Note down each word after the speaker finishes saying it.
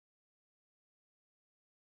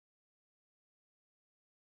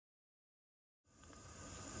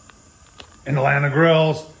in the land of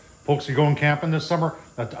grills. Folks, you going camping this summer?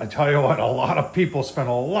 I tell you what, a lot of people spend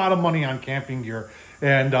a lot of money on camping gear.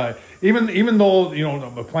 And even though, you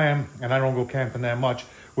know, the plan, and I don't go camping that much,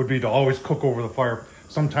 would be to always cook over the fire.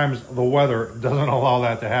 Sometimes the weather doesn't allow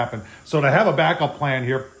that to happen. So to have a backup plan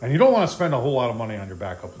here, and you don't want to spend a whole lot of money on your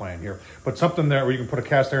backup plan here, but something there where you can put a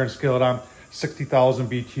cast iron skillet on, 60,000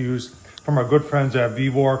 BTUs from our good friends at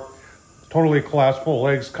VEVOR. Totally collapsible,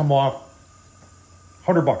 legs come off.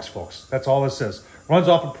 $100, folks. That's all this is. Runs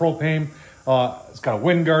off of propane. It's got a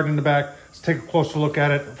wind guard in the back. Let's take a closer look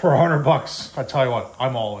at it for $100. I tell you what,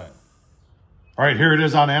 I'm all in. All right, here it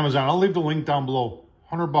is on Amazon. I'll leave the link down below.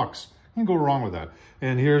 $100. You can go wrong with that.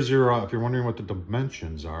 And here's your, if you're wondering what the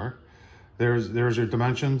dimensions are, there's your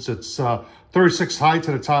dimensions. It's 36 high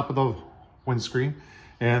to the top of the windscreen.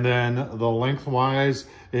 And then the lengthwise,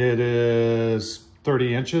 it is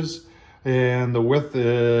 30 inches. And the width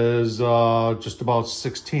is just about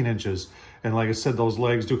 16 inches. And like I said, those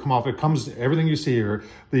legs do come off. It comes, everything you see here,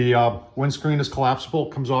 the windscreen is collapsible,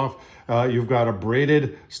 it comes off. You've got a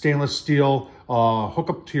braided stainless steel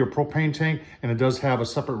hookup to your propane tank, and it does have a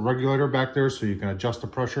separate regulator back there so you can adjust the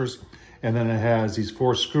pressures. And then it has these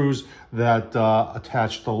 4 screws that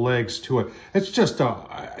attach the legs to it. It's just,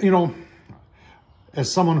 you know,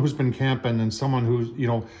 as someone who's been camping and someone who's, you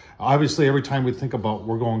know, obviously every time we think about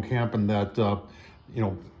we're going camping that, you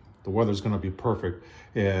know, the weather's going to be perfect.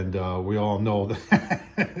 And we all know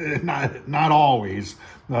that not always.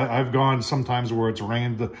 I've gone sometimes where it's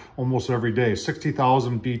rained almost every day,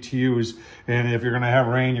 60,000 BTUs. And if you're going to have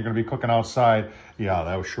rain, you're going to be cooking outside. Yeah,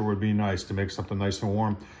 that sure would be nice to make something nice and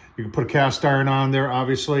warm. You can put a cast iron on there,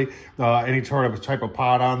 obviously, any type of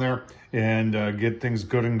pot on there, and get things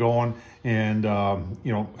good and going. And,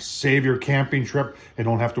 you know, save your camping trip and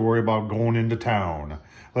don't have to worry about going into town.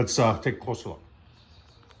 Let's take a closer look.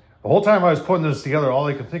 The whole time I was putting this together, all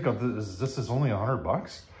I could think of is this is only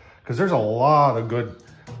 $100, because there's a lot of good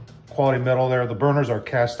quality metal there. The burners are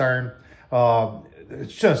cast iron.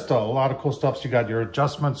 It's just a lot of cool stuff. So you got your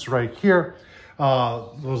adjustments right here.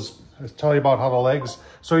 Those I tell you about how the legs.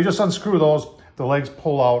 So you just unscrew those, the legs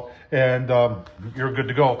pull out, and you're good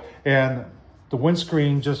to go. And the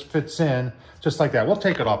windscreen just fits in just like that. We'll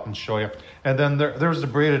take it up and show you. And then there's the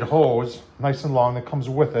braided hose, nice and long, that comes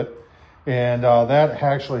with it. And that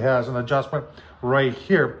actually has an adjustment right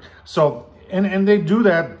here. So, and they do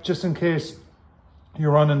that just in case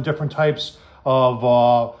you're running different types of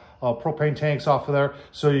propane tanks off of there.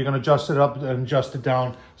 So you can adjust it up and adjust it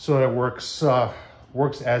down so that it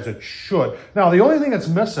works as it should. Now, the only thing that's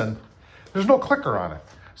missing, there's no clicker on it.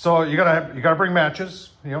 So you gotta bring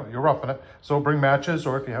matches. You know, you're roughing it. So bring matches,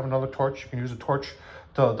 or if you have another torch, you can use a torch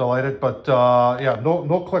to light it. But yeah,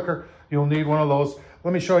 no clicker. You'll need one of those.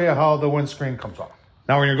 Let me show you how the windscreen comes off.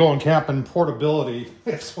 Now, when you're going camping, portability,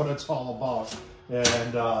 it's what it's all about.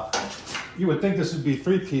 And you would think this would be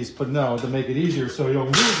 3-piece, but no, to make it easier so you don't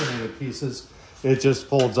lose any of the pieces, it just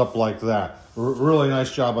folds up like that. Really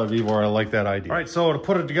nice job by VEVOR. I like that idea. All right, so to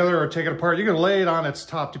put it together or take it apart, you can lay it on its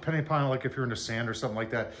top, depending upon, like if you're into sand or something like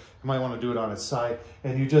that, you might want to do it on its side.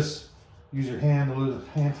 And you just use your hand,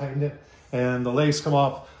 tighten it, and the legs come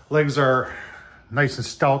off. Legs are nice and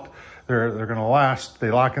stout. They're gonna last.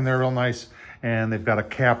 They lock in there real nice, and they've got a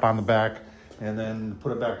cap on the back. And then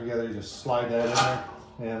put it back together, you just slide that in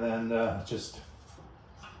there, and then just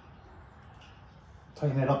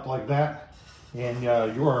tighten it up like that, and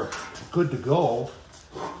you're good to go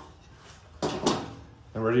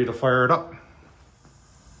and ready to fire it up.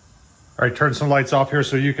 All right, turn some lights off here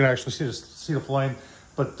so you can actually see the flame,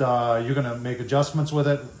 but you're gonna make adjustments with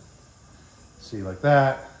it. See, like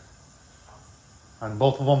that. On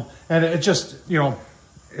both of them, and it just, you know,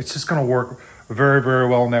 it's just going to work very, very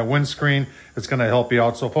well in that windscreen. It's going to help you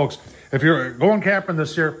out. So folks, if you're going camping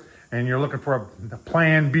this year and you're looking for a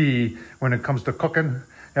plan B when it comes to cooking,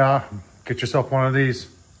 get yourself one of these,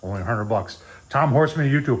 only $100. Tom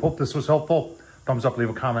Horsman, YouTube. Hope this was helpful. Thumbs up,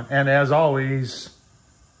 leave a comment. And as always,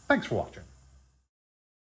 thanks for watching.